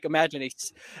Heat. Like imagine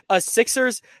a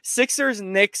Sixers,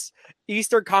 Knicks,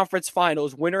 Eastern Conference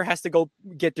Finals. Winner has to go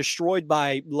get destroyed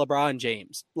by LeBron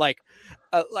James. That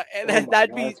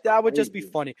would just be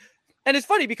funny. And it's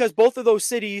funny because both of those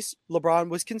cities LeBron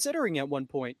was considering at one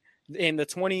point in the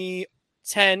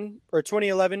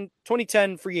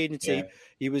 2010 free agency. Yeah.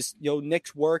 He was,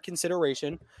 Knicks were a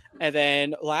consideration. And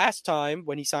then last time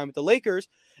when he signed with the Lakers,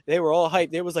 they were all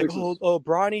hyped. They was like,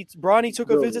 Bronny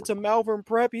took a visit to Malvern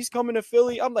Prep. He's coming to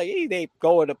Philly. I'm like, hey, they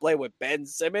going to play with Ben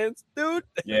Simmons, dude.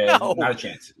 Yeah, no. Not a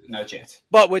chance.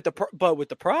 But with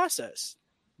the process,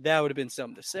 that would have been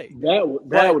something to say. That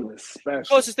would have been special.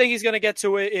 Closest thing he's going to get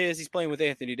to it is he's playing with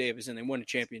Anthony Davis, and they won a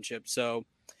championship. So,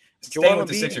 staying with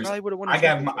the Sixers, I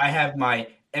have my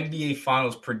NBA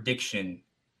Finals prediction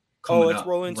coming up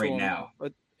right now. Roll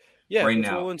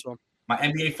into him. My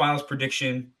NBA Finals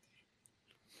prediction: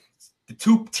 the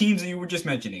 2 teams that you were just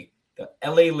mentioning, the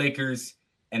LA Lakers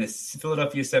and the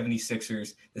Philadelphia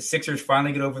 76ers. The Sixers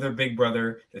finally get over their big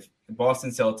brother, the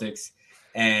Boston Celtics.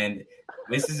 And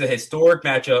this is a historic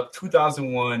matchup,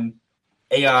 2001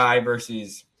 AI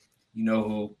versus you know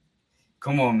who.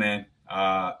 Come on, man.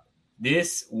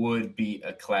 This would be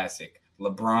a classic.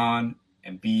 LeBron,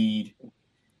 Embiid,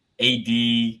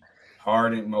 AD,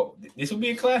 Harden. This would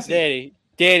be a classic.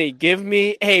 Danny, give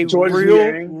me a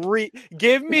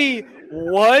give me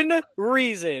one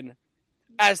reason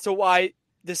as to why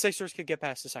the Sixers could get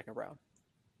past the second round.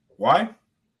 Why?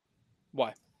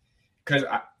 Because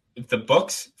if the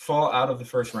Bucks fall out of the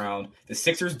first round, the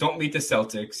Sixers don't meet the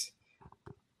Celtics,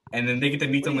 and then they get to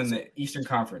meet them in the Eastern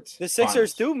Conference. The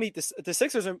Sixers do meet the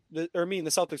Sixers are meeting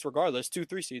the Celtics regardless,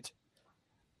 2-3 seeds.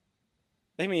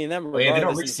 They mean them. Oh, yeah, they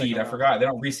don't reseed. I forgot. They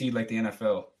don't reseed like the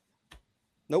NFL.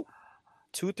 Nope.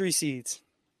 2-3 seeds.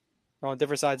 They're on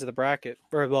different sides of the bracket.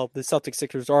 Or, well, the Celtics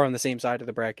Sixers are on the same side of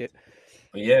the bracket.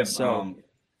 But yeah, so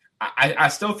I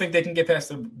still think they can get past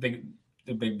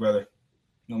the big brother,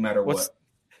 no matter what.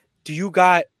 Do you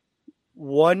got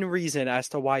one reason as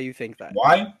to why you think that?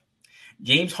 Why?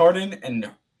 James Harden and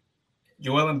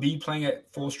Joel Embiid playing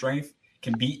at full strength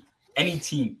can beat any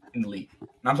team in the league. And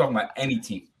I'm talking about any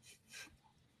team.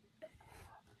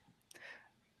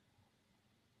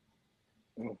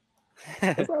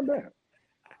 That's not bad.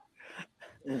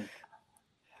 You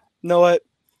know what?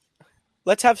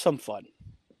 Let's have some fun.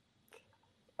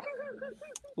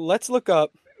 Let's look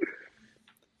up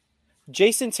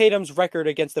Jason Tatum's record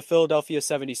against the Philadelphia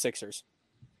 76ers.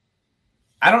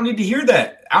 I don't need to hear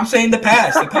that. I'm saying the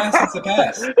past. The past is the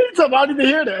past. I need to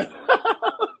hear that.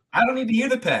 I don't need to hear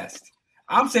the past.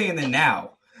 I'm saying the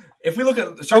now. If we look at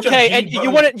and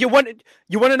you want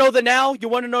to know the now? You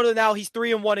want to know the now? He's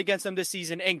 3-1 against them this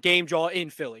season and game draw in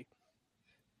Philly.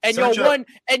 And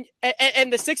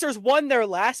and the Sixers won their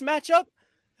last matchup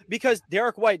because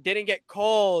Derek White didn't get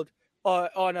called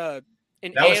on an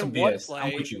and one play.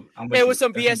 I'm with you. It was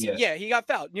some BS. Yeah, he got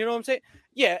fouled. You know what I'm saying?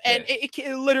 Yeah, and it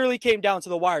literally came down to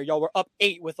the wire. Y'all were up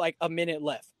 8 with like a minute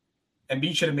left. And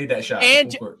B should have made that shot.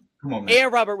 And come on, man.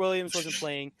 And Robert Williams wasn't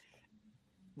playing.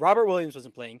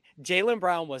 Jaylen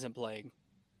Brown wasn't playing.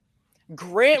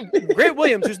 Grant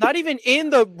Williams, who's not even in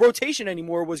the rotation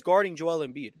anymore, was guarding Joel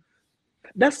Embiid.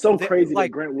 That's so crazy.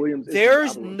 Like, that Grant Williams.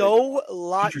 There's no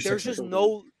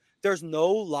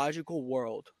logical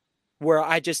world where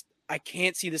I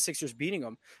can't see the Sixers beating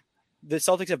them. The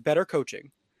Celtics have better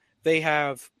coaching. They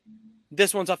have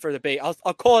this one's up for debate. I'll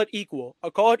call it equal.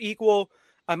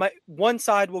 One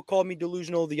side will call me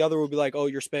delusional. The other will be like, oh,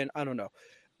 you're spin. I don't know.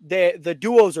 The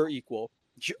duos are equal.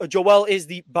 Joel is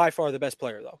by far the best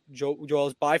player, though. Joel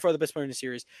is by far the best player in the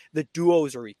series. The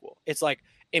duos are equal. It's like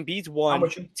Embiid's 1,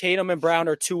 Tatum and Brown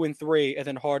are 2 and 3, and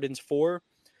then Harden's 4.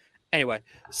 Anyway,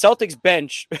 Celtics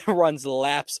bench runs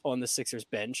laps on the Sixers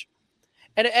bench.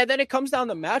 And then it comes down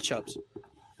to matchups.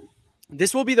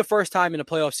 This will be the first time in a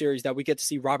playoff series that we get to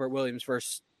see Robert Williams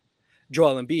versus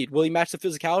Joel Embiid. Will he match the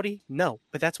physicality? No,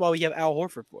 but that's why we have Al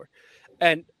Horford for.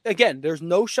 And again, there's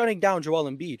no shutting down Joel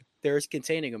Embiid. There is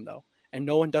containing him, though. And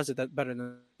no one does it that better than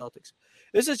the Celtics.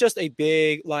 This is just a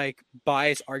big,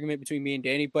 bias argument between me and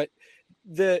Danny. But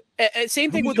the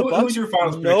same thing with the Bucks. Who's your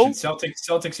finals prediction?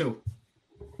 Celtics who?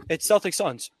 It's Celtics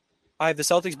Suns. I have the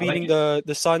Celtics beating the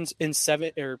Suns in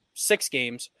 7 or 6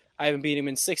 games. I haven't beat them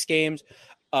in 6 games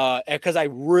because I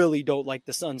really don't like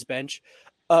the Suns bench.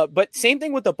 But same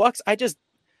thing with the Bucks. I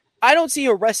don't see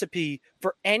a recipe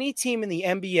for any team in the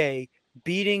NBA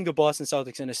beating the Boston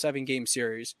Celtics in a 7-game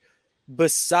series.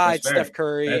 Besides Steph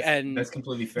Curry that's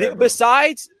completely fair.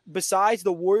 Besides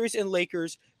the Warriors and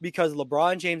Lakers, because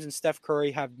LeBron James and Steph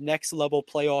Curry have next level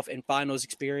playoff and finals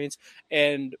experience,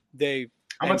 and I'm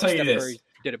gonna tell you this: Curry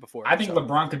did it before. I think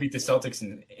LeBron could beat the Celtics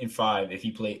in 5 if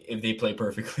they play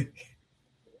perfectly.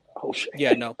 Oh shit!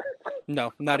 Yeah, no,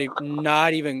 not even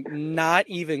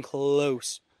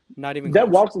close. Not even. That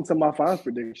close. walks into my finals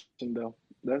prediction though.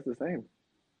 That's the same.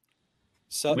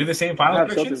 So we have the same finals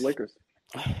predictions. Celtics Lakers.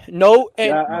 No,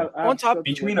 and yeah, on top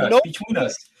between us,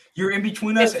 you're in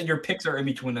between us, and your picks are in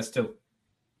between us too.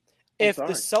 If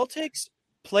the Celtics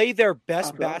play their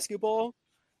best basketball,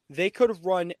 they could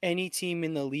run any team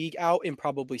in the league out in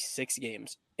probably 6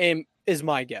 games. Is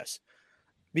my guess,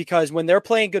 because when they're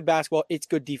playing good basketball, it's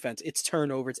good defense, it's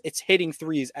turnovers, it's hitting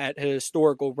threes at a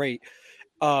historical rate.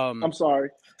 I'm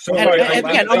sorry. So are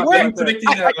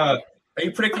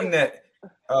you predicting that?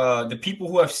 The people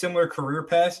who have similar career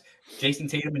paths, Jason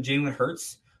Tatum and Jalen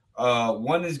Hurts,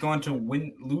 one is going to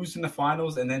lose in the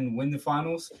finals and then win the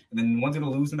finals, and then one's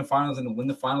going to lose in the finals and then win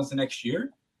the finals the next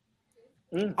year?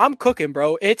 I'm cooking,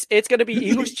 bro. It's gonna be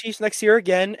Eagles Chiefs next year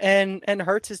again, and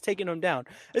Hurts is taking them down.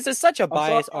 This is such a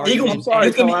biased argument. Eagles, I'm sorry,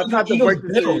 it's gonna I be have to Eagles break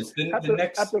this to you. Bills.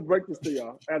 I have to break this to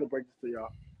y'all.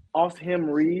 Austin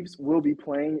Reeves will be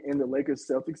playing in the Lakers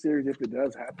Celtics series if it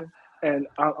does happen. And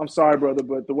I'm sorry, brother,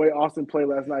 but the way Austin played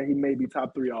last night, he may be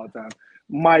top 3 all time.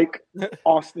 Mike,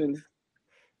 Austin,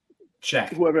 Shaq,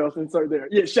 whoever else insert there.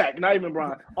 Yeah, Shaq, not even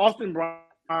Brian. Austin Brian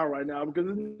right now, because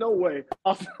there's no way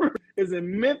Austin is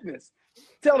in Memphis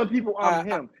telling people I'm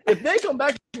him. If they come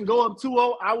back and go up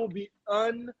 2-0, I will be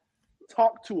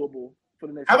untalk-toable for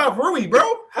the next. How about Rui, bro?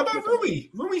 How about Rui?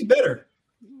 Rui's better.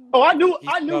 Oh, I knew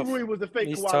tough. Rui was the fake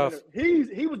He's Kawhi tough. Leonard.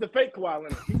 He was the fake Kawhi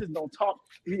Leonard. He just don't talk.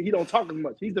 He don't talk as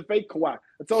much. He's the fake Kawhi.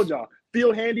 I told y'all.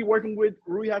 Feel handy working with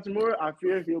Rui Hachimura. I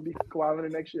fear he'll be Kawhi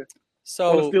Leonard next year. On a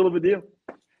So steal of a deal.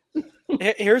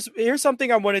 here's something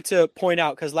I wanted to point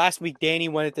out, because last week Danny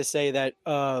wanted to say that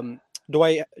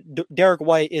Derek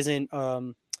White isn't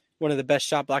one of the best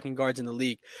shot blocking guards in the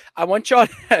league. I want y'all,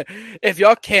 if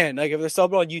y'all can, like if there's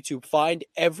something on YouTube, find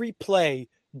every play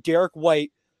Derek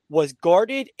White was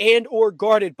guarded and or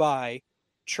guarded by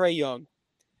Trae Young.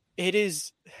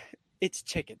 It's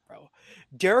chicken, bro.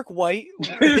 Derek White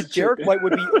would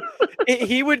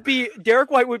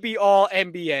be all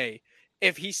NBA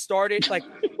if he started like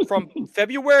from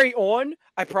February on.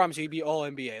 I promise you, he'd be all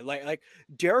NBA. Like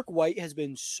Derek White has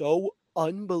been so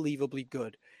unbelievably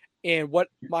good. And what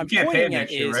I'm pointing at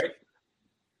is, right?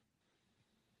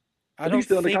 I don't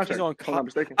think he's on if I'm not contract.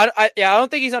 mistaken. I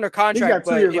don't think he's under contract.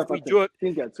 But if we do it,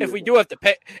 if we do have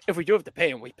to pay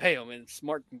him, we pay him, and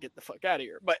Smart can get the fuck out of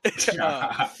here. But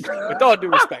with all due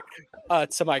respect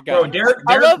to my guy, Bro,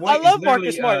 I love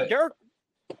Marcus Smart.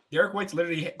 Derek White's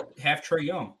literally half Trae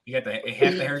Young. You got half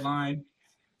the hairline,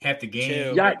 half the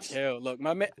game. Chill. Look,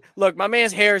 my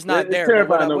man's hair is not It's there. But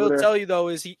what I terrifying over will there. tell you though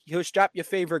is he'll strap your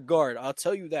favorite guard. I'll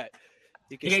tell you that.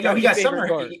 You can He strap your got favorite summer.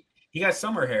 guard. He got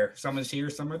summer hair. Some is here,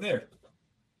 some are there.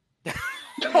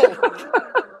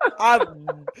 I've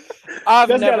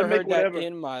That's never gotta make heard that whatever.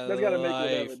 in my That's gotta make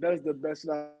life. whatever. That is the best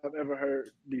I've ever heard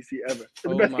DC ever.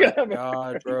 Oh my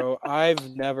god, bro!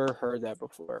 I've never heard that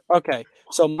before. Okay,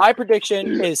 so my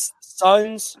prediction is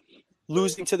Suns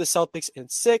losing to the Celtics in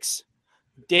 6.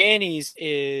 Danny's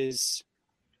is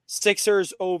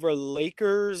Sixers over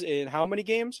Lakers in how many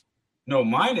games? No,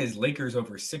 mine is Lakers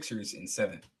over Sixers in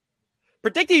 7.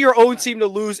 Predicting your own team to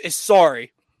lose is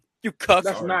sorry. You cuck.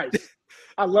 That's nice.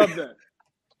 I love that.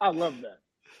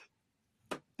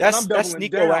 That's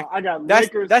Nico. I got That's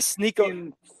Lakers. that's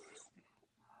Nico.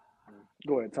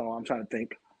 Go ahead, Tom. I'm trying to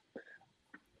think.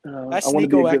 That's I wanna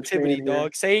be a Nico good activity, fan here.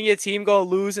 dog. Saying your team gonna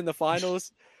lose in the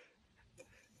finals.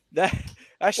 That's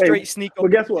straight Sneeko. Well,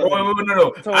 guess what?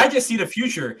 No. So- I just see the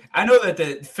future. I know that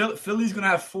the Philly's going to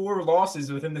have 4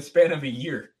 losses within the span of a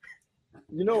year.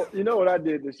 You know what I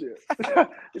did this year.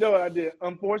 You know what I did.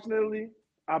 Unfortunately,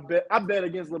 I bet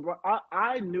against LeBron.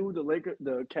 I knew the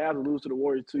Cavs would lose to the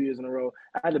Warriors 2 years in a row.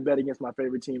 I had to bet against my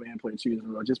favorite team and play 2 years in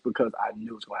a row just because I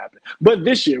knew it was going to happen. But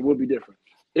this year will be different.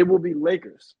 It will be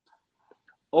Lakers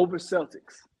over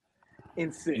Celtics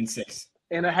in 6. In 6.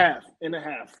 And a half.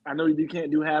 I know you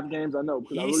can't do half games. I know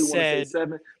because I He really want to say said-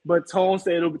 7. But Tone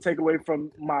said it'll take away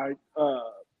from my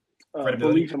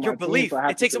belief in my Your team, belief. so I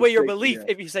have It to takes say away your 6, belief yeah.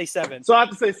 if you say 7. So I have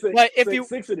to say 6. But if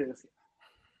 6 it is.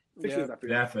 6 Yeah. is, I feel.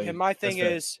 Definitely. And my thing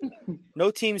That's is,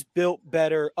 no team's built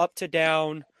better up to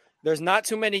down. There's not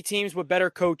too many teams with better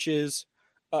coaches.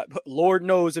 But Lord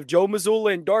knows if Joe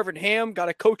Mazzulla and Darvin Ham got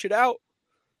to coach it out.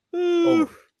 ooh,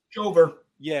 Over.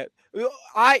 Yeah.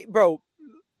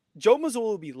 Joe Mazzulla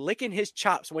will be licking his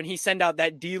chops when he send out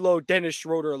that D'Lo Dennis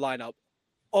Schroeder lineup.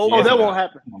 Oh, Yeah. that won't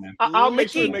happen. Come on, man. I'll make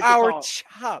sure to Licking make the our call.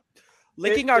 chop.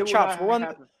 Licking It our will chops. not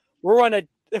happen. We're on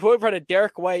a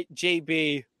Derek White,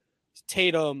 JB,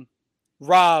 Tatum,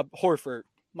 Rob, Horford.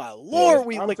 My Lord,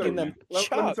 we I'm licking telling them you, let me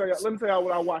chops. tell you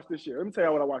what I watched this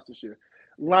year.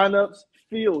 Lineups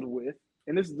filled with,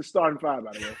 and this is the starting 5,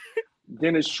 by the way.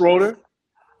 Dennis Schroeder,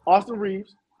 Austin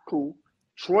Reeves, cool.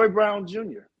 Troy Brown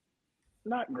Jr.,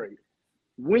 not great.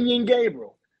 Wenyen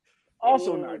Gabriel,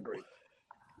 also not great.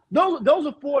 Those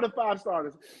are 4 to 5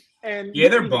 starters. And Yeah,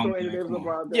 they're you can bummed, throw Anthony man. Davis, Come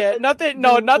on. LeBron. Yeah,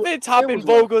 nothing topping It was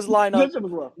rough. Vogel's lineup. That shit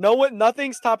was rough.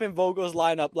 Nothing's topping Vogel's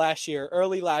lineup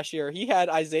early last year. He had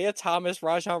Isaiah Thomas,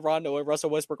 Rajon Rondo, and Russell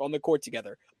Westbrook on the court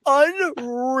together.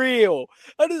 Unreal.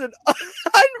 That is an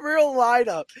unreal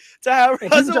lineup to have And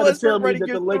people Russell try to tell Westbrook me ready that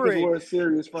to the get Lakers 3. were a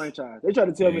serious franchise. They tried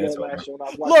to tell me Yeah, that it's last year. When I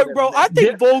was watching Look, bro, I every day.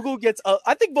 think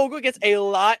Vogel gets a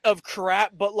lot of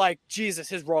crap, but like Jesus,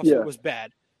 his roster Yeah. was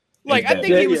bad. Like It's I bad.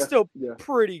 think he was Yeah, still yeah.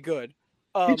 pretty good.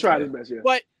 He tried his best, yeah.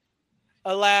 But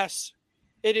alas,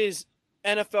 it is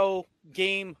NFL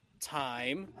game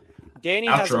time. Danny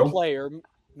has a Outro. player.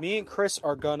 Me and Chris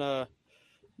are gonna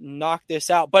knock this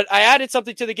out. But I added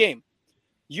something to the game.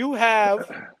 I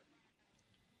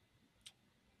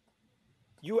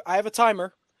have a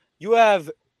timer. You have,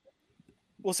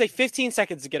 we'll say 15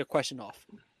 seconds to get a question off.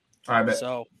 All right, bet.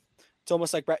 So it's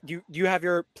almost like, do you have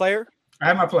your player? I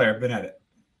have my player. Been at it.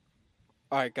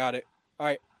 All right, got it. All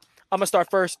right. I'm going to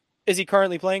start first. Is he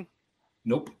currently playing?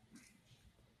 Nope.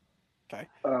 Okay.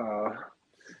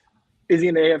 Is he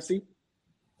in the AFC?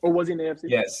 Or was he in the AFC?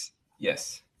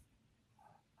 Yes.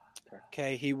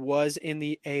 Okay, he was in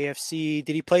the AFC.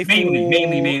 Did he play for...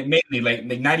 Mainly, like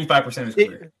 95% of his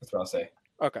career. That's what I'll say.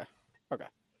 Okay.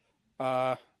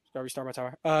 Gotta restart my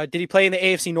timer. Did he play in the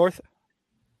AFC North?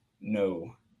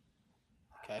 No.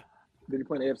 Okay. Did he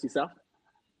play in the AFC South?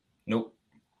 Nope.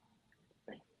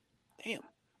 Damn.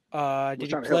 Did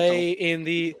he play in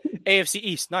the AFC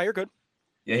East? No, you're good.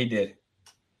 Yeah, he did.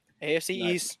 AFC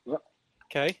East.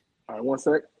 Okay. All right, one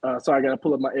sec. Sorry, I got to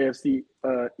pull up my AFC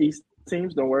East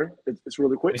teams. Don't worry. It's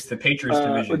really quick. It's the Patriots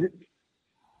division.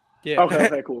 Yeah.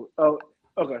 Okay, cool. Oh,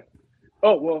 okay.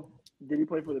 Oh, well, did he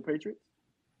play for the Patriots?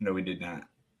 No, he did not.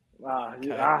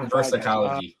 Reverse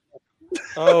psychology.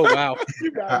 Oh, wow.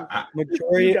 You got me.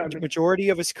 Majority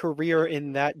of his career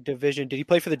in that division. Did he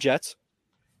play for the Jets?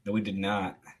 No, he did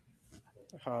not.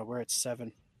 We're at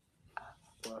 7.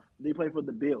 Did he play for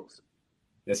the Bills?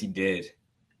 Yes, he did.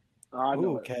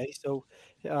 Okay, so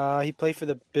he played for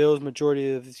the Bills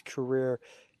majority of his career.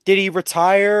 Did he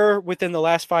retire within the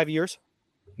last 5 years?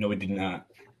 No, he did not.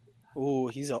 Ooh,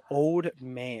 he's an old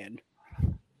man.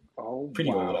 Oh, Pretty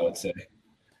old, I would say.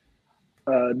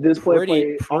 This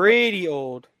player pretty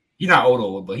old. He's not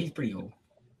old, but he's pretty old.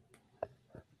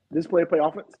 This player play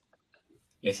offense?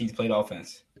 Yes, he's played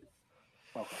offense.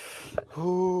 Okay.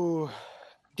 Ooh.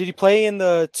 Did he play in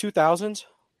the 2000s?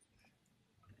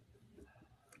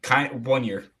 1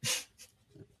 year.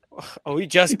 Oh, he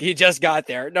just got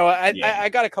there. No, I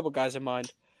got a couple guys in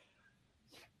mind.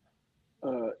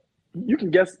 You can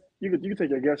guess. You can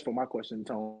take a guess for my question,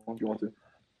 Tone, if you want to.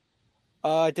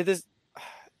 Did this?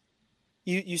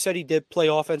 You said he did play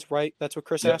offense, right? That's what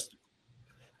Chris asked.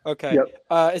 Okay.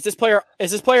 Yep. Is this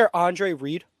player Andre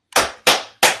Reed?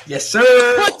 Yes, sir.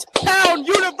 Kutztown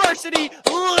University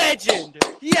legend.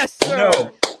 Yes,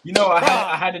 sir.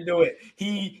 I had to do it.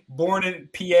 He born in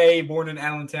PA, born in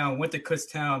Allentown, went to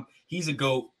Kutztown. He's a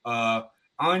GOAT.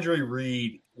 Andre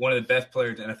Reed, one of the best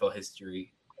players in NFL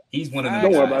history. He's one of the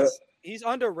Don't worry about it. He's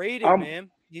underrated, man.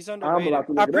 He's underrated.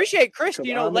 I appreciate Chris, let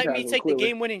me take the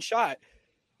game-winning shot.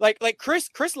 Like Chris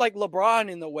like LeBron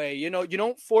in the way. You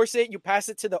don't force it. You pass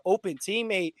it to the open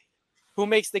teammate who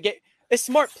makes the game. It's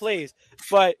smart plays.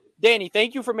 But, Danny,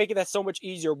 thank you for making that so much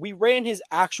easier. We ran his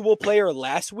actual player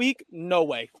last week. No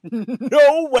way.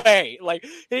 No way. Like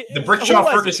the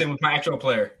Brickshaw Ferguson was my actual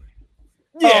player.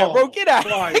 Yeah, bro, get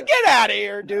out of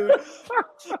here, dude.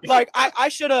 Like I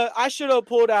should have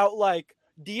pulled out like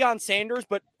Deion Sanders,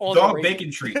 but on Dog the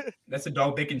bacon treat. That's a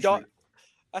dog bacon treat.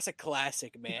 That's a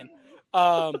classic, man.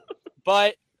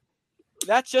 But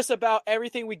that's just about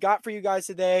everything we got for you guys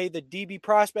today. The DB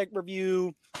prospect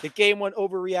review, the game 1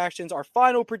 overreactions, our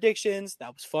final predictions.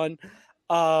 That was fun.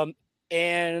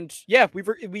 And yeah,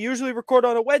 we usually record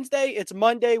on a Wednesday. It's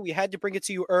Monday. We had to bring it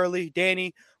to you early.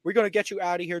 Danny, we're going to get you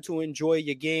out of here to enjoy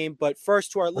your game. But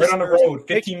first, to our listeners. We're on the road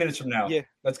 15 minutes from now. Yeah.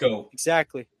 Let's go.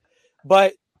 Exactly.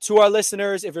 But to our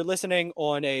listeners, if you're listening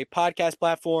on a podcast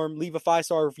platform, leave a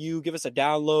 5-star review, give us a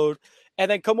download, and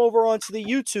then come over onto the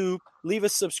YouTube, leave a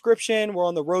subscription. We're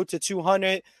on the road to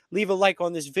 200. Leave a like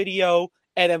on this video.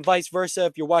 And then vice versa,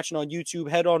 if you're watching on YouTube,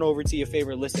 head on over to your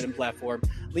favorite listening platform.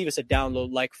 Leave us a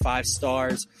download, like 5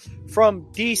 stars. From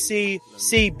DC,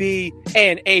 CB,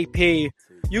 and AP,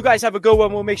 you guys have a good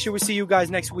one. We'll make sure we see you guys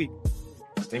next week.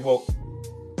 Stay woke.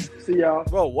 See y'all.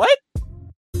 Bro, what?